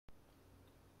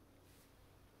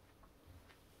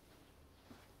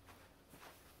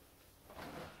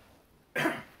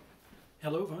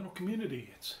Hello vinyl community,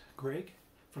 it's Greg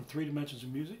from 3 Dimensions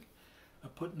of Music. I'm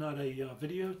putting out a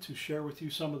video to share with you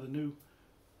some of the new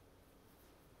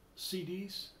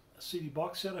CDs, a CD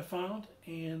box set I found,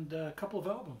 and a couple of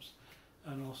albums.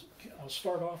 And I'll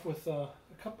start off with a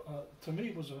couple, to me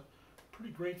it was a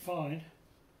pretty great find.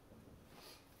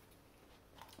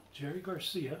 Jerry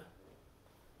Garcia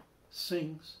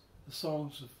sings the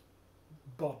songs of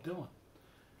Bob Dylan.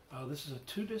 This is a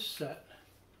 2-disc set,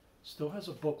 still has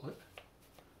a booklet.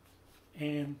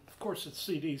 And of course it's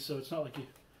CD, so it's not like you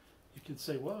can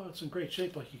say, well, it's in great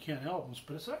shape like you can albums,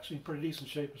 but it's actually in pretty decent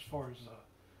shape as far as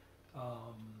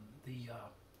the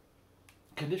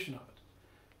condition of it.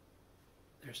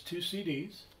 There's 2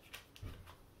 CDs,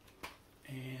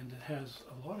 and it has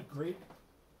a lot of great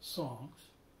songs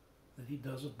that he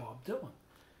does with Bob Dylan.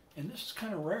 And this is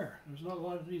kind of rare. There's not a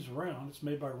lot of these around. It's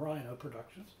made by Rhino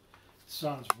Productions. It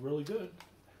sounds really good.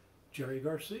 Jerry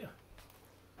Garcia.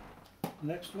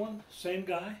 Next one, same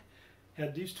guy,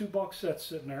 had these 2 box sets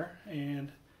sitting there,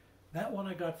 and that one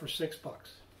I got for $6.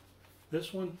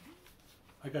 This one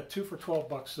I got 2 for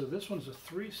 $12. So this one's a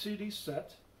 3 CD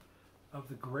set of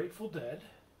the Grateful Dead.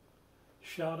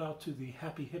 Shout out to the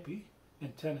Happy Hippie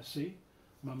in Tennessee,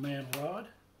 my man Rod.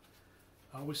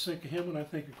 I always think of him when I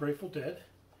think of Grateful Dead.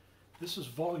 This is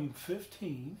volume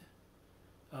 15,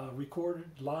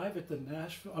 recorded live at the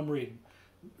Nashville,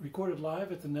 recorded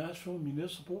live at the Nashville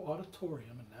Municipal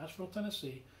Auditorium in Nashville,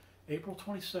 Tennessee, April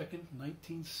 22nd,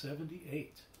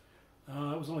 1978.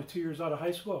 I was only 2 years out of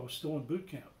high school. I was still in boot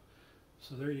camp.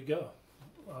 So there you go.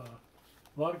 A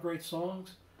lot of great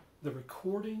songs. The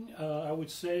recording, I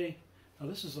would say, now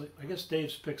this is, like, I guess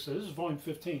Dave's pick, so this is volume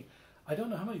 15. I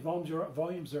don't know how many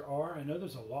volumes there are. I know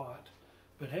there's a lot.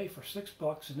 But hey, for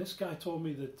 $6, and this guy told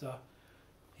me that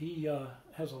he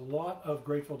has a lot of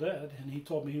Grateful Dead, and he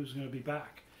told me he was going to be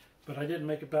back. But I didn't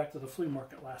make it back to the flea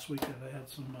market last weekend. I had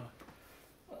some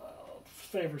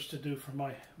favors to do for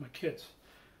my kids.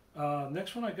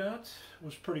 Next one I got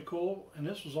was pretty cool, and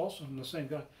this was also from the same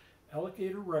guy,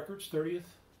 Alligator Records 30th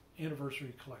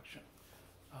Anniversary Collection.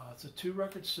 It's a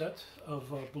 2-record set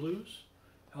of blues.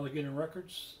 Alligator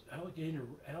Records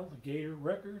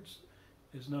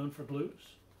is known for blues.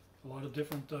 A lot of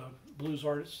different blues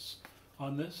artists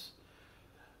on this.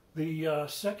 The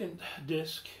second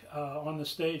disc on the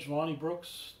stage, Lonnie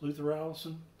Brooks, Luther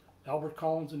Allison, Albert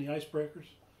Collins and the Icebreakers,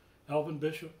 Alvin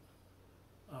Bishop,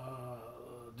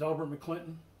 Delbert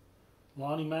McClinton,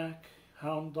 Lonnie Mack,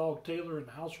 Hound Dog Taylor and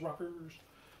the House Rockers.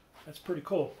 That's pretty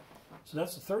cool. So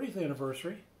that's the 30th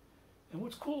anniversary. And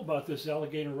what's cool about this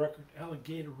Alligator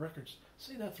Records,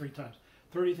 say that 3 times,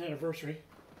 30th anniversary,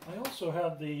 I also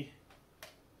have the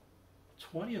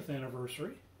 20th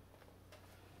anniversary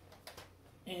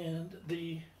and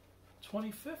the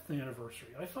 25th anniversary.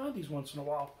 I find these once in a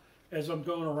while as I'm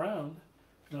going around.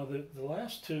 Now the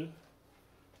last two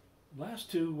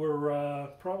were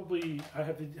probably, I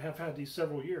have had these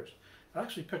several years. I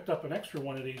actually picked up an extra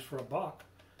one of these for $1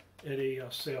 at a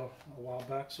sale a while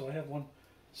back, so I have one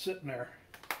sitting there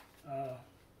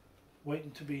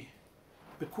waiting to be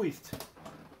bequeathed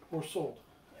or sold.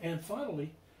 And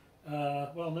finally,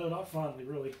 well, no, not finally,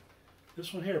 really.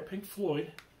 This one here, Pink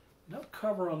Floyd. No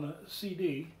cover on the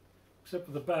CD, except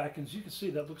for the back. And as you can see,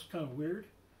 that looks kind of weird,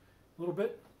 a little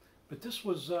bit. But this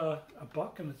was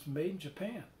 $1, and it's made in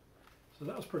Japan. So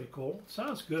that was pretty cool.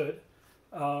 Sounds good.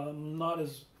 Not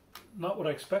what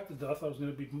I expected. I thought it was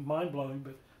going to be mind-blowing,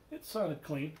 but it sounded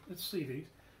clean. It's CDs,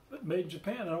 but made in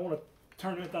Japan. And I want to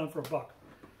turn it down for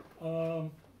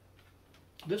 $1.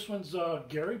 This one's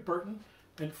Gary Burton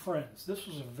and Friends. This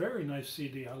was a very nice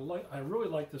CD. I really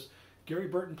like this. Gary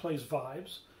Burton plays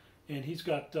vibes, and he's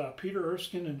got Peter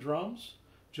Erskine in drums,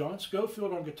 John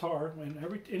Scofield on guitar. And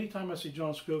anytime I see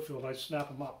John Scofield, I snap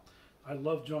him up. I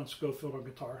love John Scofield on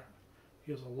guitar.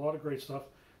 He has a lot of great stuff.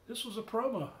 This was a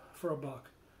promo for $1.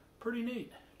 Pretty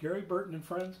neat. Gary Burton and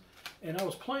Friends. And I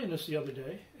was playing this the other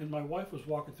day, and my wife was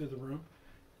walking through the room.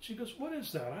 She goes, "What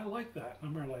is that? I like that."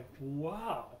 And I'm like,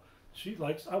 wow. She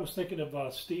likes, I was thinking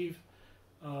of Steve.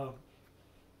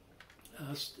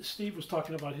 Steve was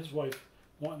talking about his wife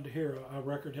wanting to hear a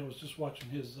record. I was just watching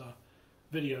his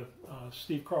video,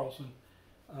 Steve Carlson.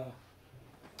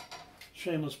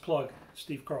 Shameless plug,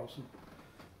 Steve Carlson.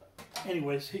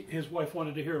 Anyways, his wife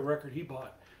wanted to hear a record he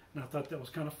bought. And I thought that was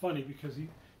kind of funny because he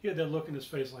had that look in his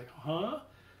face like, huh?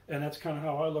 And that's kind of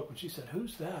how I look when she said,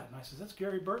 "Who's that?" And I said, "That's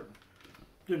Gary Burton."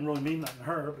 Didn't really mean that to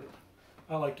her, but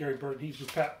I like Gary Burton. He's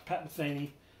with Pat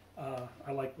Metheny.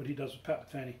 I like what he does with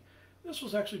Pat Metheny. This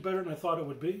was actually better than I thought it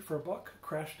would be for $1.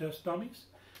 Crash Test Dummies.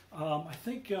 I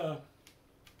think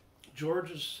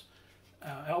George's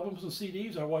albums and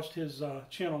CDs, I watched his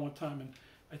channel one time, and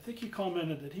I think he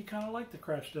commented that he kind of liked the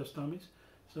Crash Test Dummies.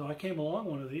 So I came along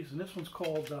one of these, and this one's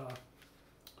called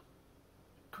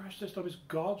Crash Test Dummies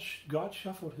God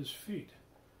Shuffled His Feet.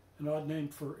 An odd name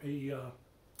for a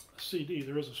CD.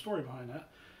 There is a story behind that.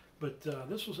 But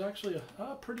this was actually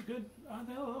a pretty good,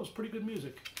 that was pretty good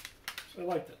music. So I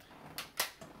liked it.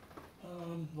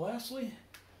 Lastly,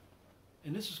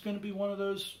 and this is going to be one of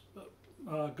those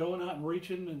going out and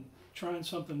reaching and trying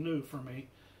something new for me.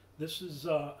 This is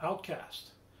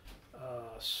Outcast,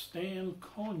 Stan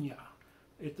Konya.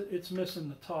 It's missing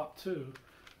the top two,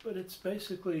 but it's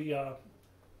basically I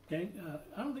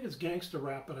don't think it's gangster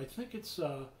rap, but I think it's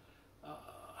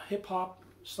hip hop,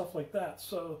 stuff like that.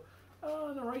 So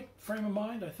in the right frame of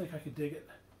mind, I think I could dig it.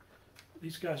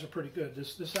 These guys are pretty good.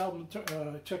 This album,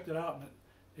 I checked it out, and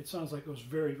it sounds like it was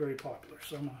very, very popular.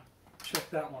 So I'm gonna check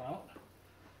that one out.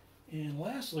 And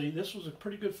lastly, this was a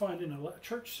pretty good find in a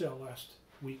church sale last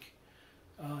week.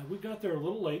 We got there a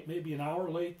little late, maybe an hour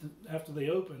late after they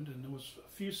opened, and there was a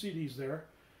few CDs there.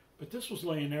 But this was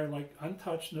laying there like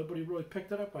untouched. Nobody really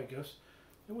picked it up, I guess.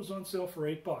 It was on sale for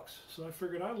 $8. So I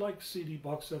figured I like CD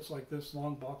box sets like this,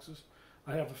 long boxes.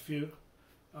 I have a few,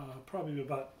 probably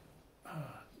about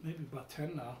maybe about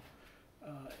 10 now.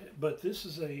 But this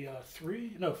is a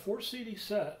 4 CD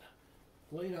set,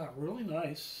 laid out really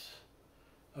nice.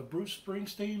 Bruce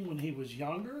Springsteen when he was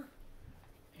younger,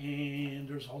 and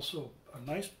there's also a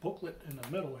nice booklet in the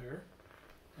middle here.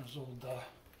 There's old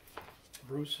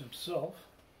Bruce himself,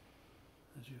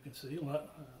 as you can see,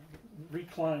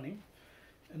 reclining.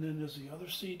 And then there's the other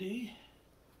CD,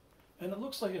 and it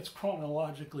looks like it's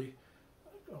chronologically.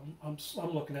 I'm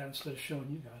looking at it instead of showing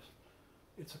you guys.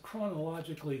 It's a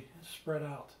chronologically spread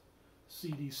out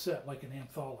CD set, like an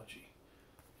anthology.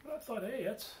 But I thought, hey,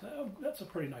 that's a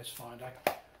pretty nice find.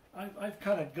 I've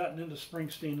kind of gotten into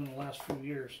Springsteen in the last few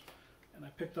years, and I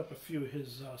picked up a few of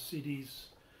his CDs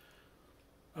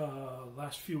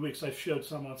last few weeks. I've showed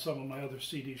some on some of my other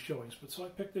CD showings, but so I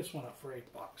picked this one up for $8.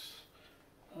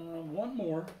 One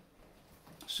more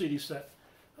CD set.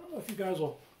 I don't know if you guys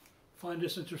will find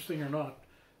this interesting or not.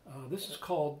 This is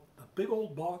called The Big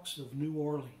Old Box of New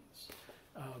Orleans.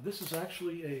 This is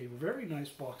actually a very nice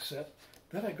box set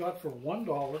that I got for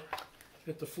 $1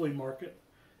 at the flea market.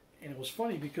 And it was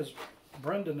funny because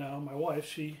Brenda now, my wife,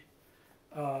 she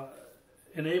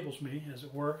enables me, as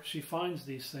it were. She finds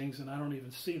these things and I don't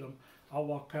even see them. I'll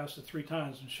walk past it 3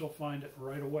 times and she'll find it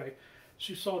right away.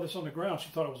 She saw this on the ground. She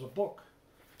thought it was a book.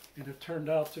 And it turned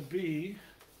out to be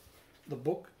the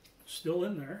book still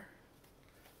in there.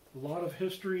 A lot of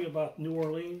history about New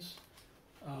Orleans,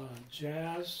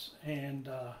 jazz, and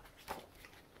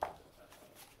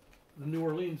the New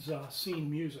Orleans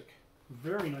scene music.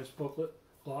 Very nice booklet,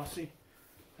 glossy.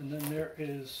 And then there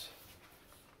is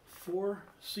 4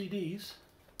 CDs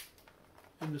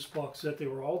in this box set. They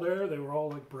were all there. They were all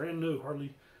like brand new.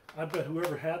 Hardly, I bet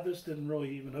whoever had this didn't really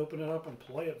even open it up and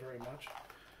play it very much.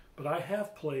 But I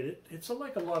have played it. It's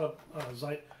like a lot of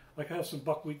like I have some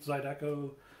Buckwheat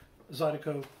Zydeco,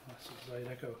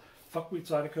 Buckwheat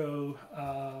Zydeco,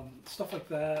 stuff like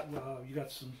that. You got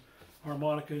some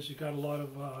harmonicas. You got a lot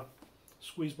of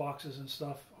squeeze boxes and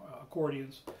stuff,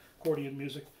 accordion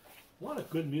music. A lot of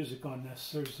good music on this.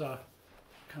 There's kind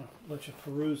of let you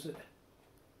peruse it.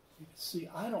 You can see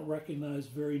I don't recognize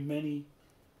very many,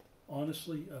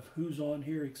 honestly, of who's on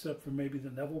here except for maybe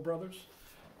the Neville Brothers.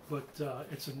 But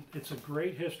it's a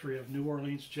great history of New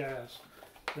Orleans jazz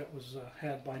that was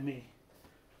had by me.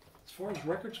 As far as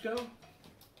records go,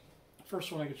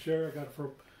 first one I could share, I got it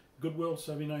for Goodwill,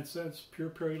 79 cents, Pure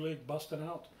Prairie League, busted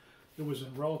out. It was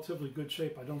in relatively good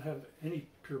shape. I don't have any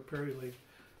Pure Prairie League,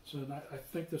 so I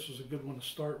think this was a good one to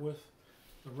start with.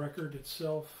 The record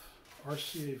itself,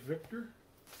 RCA Victor.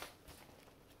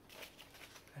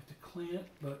 I have to clean it,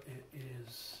 but it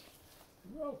is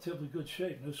in relatively good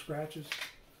shape, no scratches.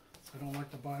 I don't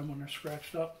like to buy them when they're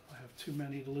scratched up. I have too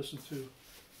many to listen to,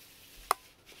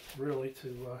 really,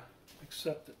 to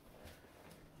accept it.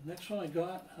 The next one I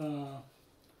got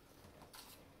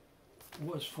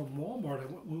was from Wal Mart.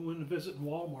 We went to visit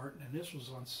Wal Mart, and this was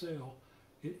on sale.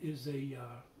 It is a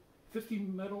 50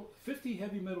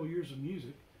 heavy metal years of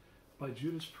music by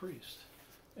Judas Priest.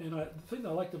 And the thing I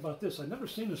liked about this, I'd never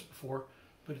seen this before,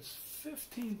 but it's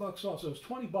 $15 off. So it was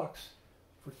 $20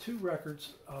 for 2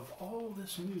 records of all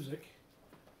this music.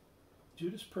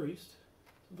 Judas Priest.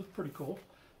 It looked pretty cool.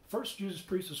 First Judas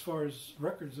Priest as far as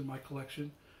records in my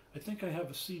collection. I think I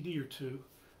have a CD or 2,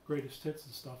 greatest hits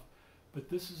and stuff. But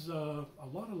this is a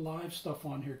lot of live stuff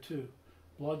on here too.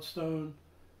 Bloodstone.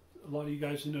 A lot of you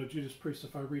guys who know Judas Priest,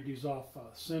 if I read these off,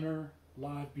 Sinner,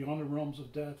 Live, Beyond the Realms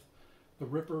of Death, The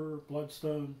Ripper,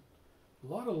 Bloodstone, A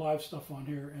lot of live stuff on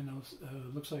here, and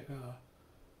it looks like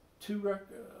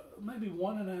maybe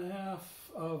 1.5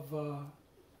 of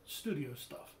studio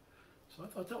stuff. So I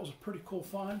thought that was a pretty cool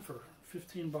find for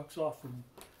 15 bucks off from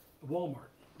Wal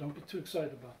Mart. Don't get too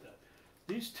excited about that.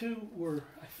 These two were,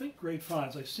 I think, great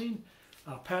finds. I've seen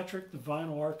Patrick, the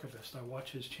Vinyl Archivist. I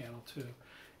watch his channel too,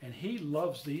 and he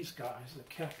loves these guys, the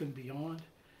Captain Beyond.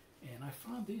 And I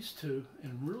found these two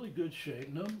in really good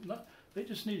shape. They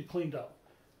just needed cleaned up.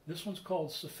 This one's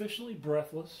called Sufficiently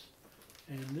Breathless,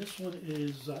 and this one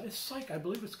is it's psych. I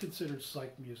believe it's considered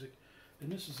psych music,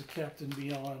 and this is the Captain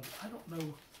Beyond. I don't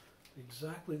know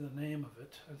exactly the name of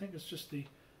it. I think it's just the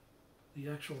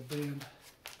actual band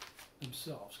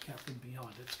themselves, Captain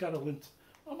Beyond. It's got a lint,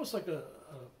 almost like a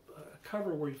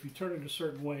cover where if you turn it a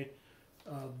certain way,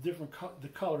 the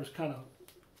colors kind of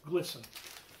glisten.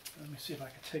 Let me see if I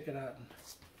can take it out and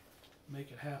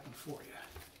make it happen for you.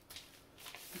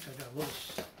 I think I got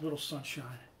a little sunshine.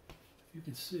 You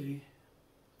can see,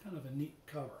 kind of a neat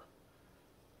cover.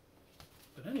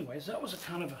 But anyways, that was a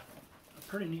kind of a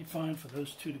pretty neat find for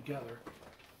those two together,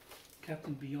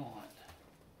 Captain Beyond.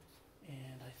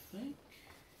 And I think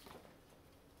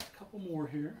a couple more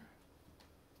here.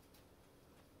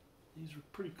 These are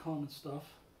pretty common stuff.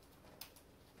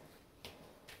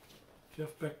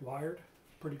 Jeff Beck Wired,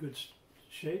 pretty good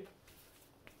shape.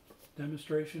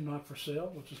 Demonstration, not for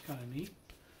sale, which is kind of neat.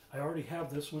 I already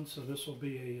have this one, so this will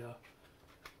be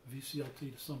a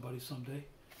VCLT to somebody someday.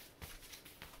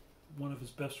 One of his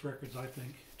best records, I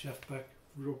think. Jeff Beck,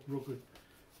 real good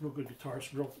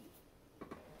guitarist, real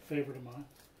favorite of mine.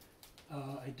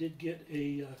 I did get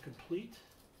a complete,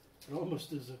 it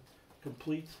almost is a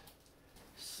complete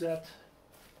set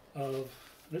of,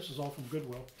 this is all from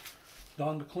Goodwill,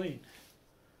 Don McLean,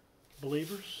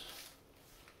 Believers.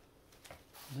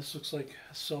 This looks like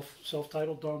a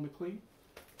self-titled Don McLean.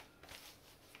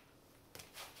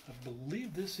 I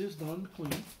believe this is Don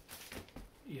McLean.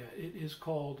 Yeah, it is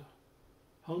called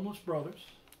Homeless Brothers,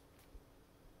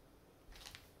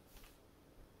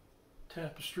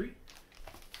 Tapestry,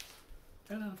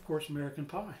 and then of course American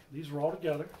Pie. These are all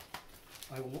together.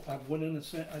 I went in and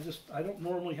sent, I don't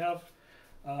normally have,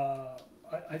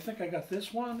 I think I got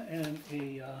this one and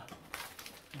a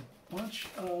bunch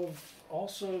of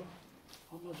also,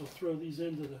 I might as well throw these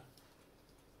into the,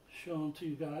 show them to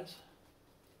you guys.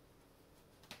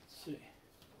 Let's see.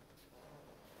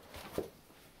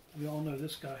 We all know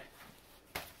this guy.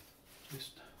 At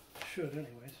least should anyways.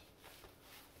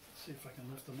 Let's see if I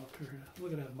can lift them up here.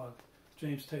 Look at that mug.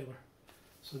 James Taylor.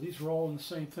 So these are all in the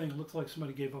same thing. It looks like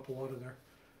somebody gave up a lot of their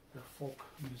folk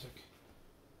music.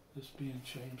 This being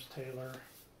James Taylor.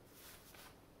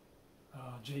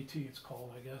 JT it's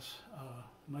called, I guess.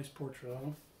 Nice portrait of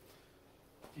him.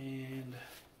 And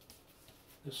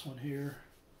this one here,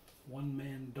 One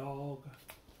Man Dog.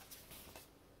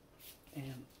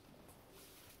 And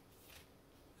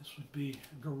this would be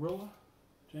Gorilla,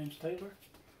 James Taylor.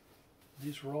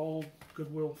 These were all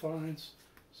Goodwill finds.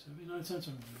 79 cents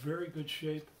in very good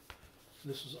shape.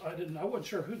 This is, I wasn't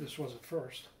sure who this was at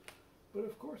first, but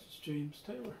of course it's James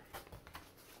Taylor.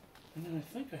 And then I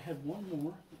think I had one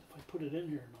more, if I put it in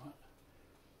here or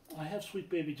not. I have Sweet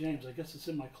Baby James, I guess it's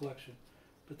in my collection,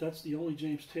 but that's the only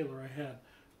James Taylor I had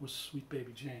was Sweet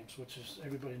Baby James, which is,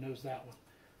 everybody knows that one.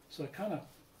 So I kind of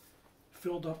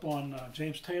filled up on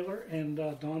James Taylor and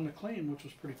Don McLean, which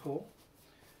was pretty cool.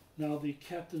 Now the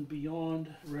Captain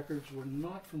Beyond records were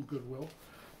not from Goodwill.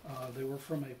 They were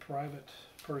from a private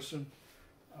person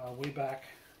way back.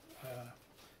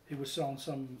 He was selling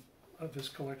some of his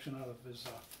collection out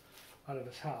of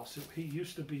his house. He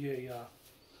used to be a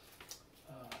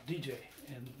DJ,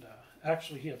 and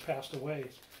actually he had passed away,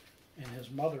 and his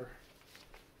mother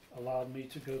allowed me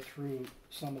to go through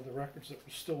some of the records that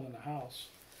were still in the house.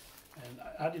 And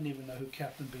I didn't even know who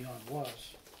Captain Beyond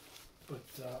was, but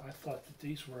I thought that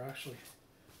these were actually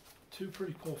two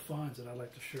pretty cool finds that I'd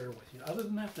like to share with you. Other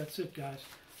than that, that's it, guys,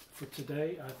 for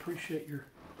today. I appreciate your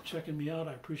checking me out.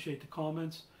 I appreciate the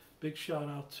comments. Big shout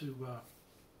out to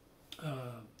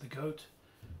the GOAT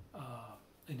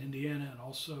in Indiana, and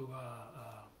also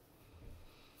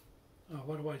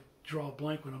why do I draw a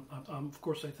blank when I'm of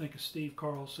course I think of Steve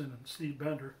Carlson and Steve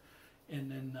Bender, and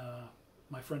then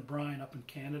my friend Brian up in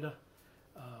Canada,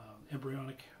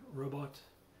 Embryonic Robot.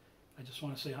 I just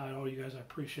want to say hi to all you guys. I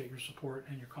appreciate your support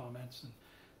and your comments, and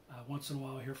once in a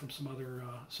while I hear from some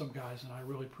guys, and I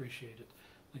really appreciate it.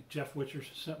 Like Jeff Witcher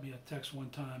sent me a text one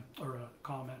time, or a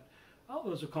comment. All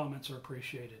those comments are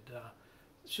appreciated.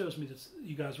 It shows me that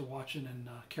you guys are watching and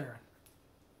caring.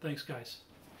 Thanks, guys.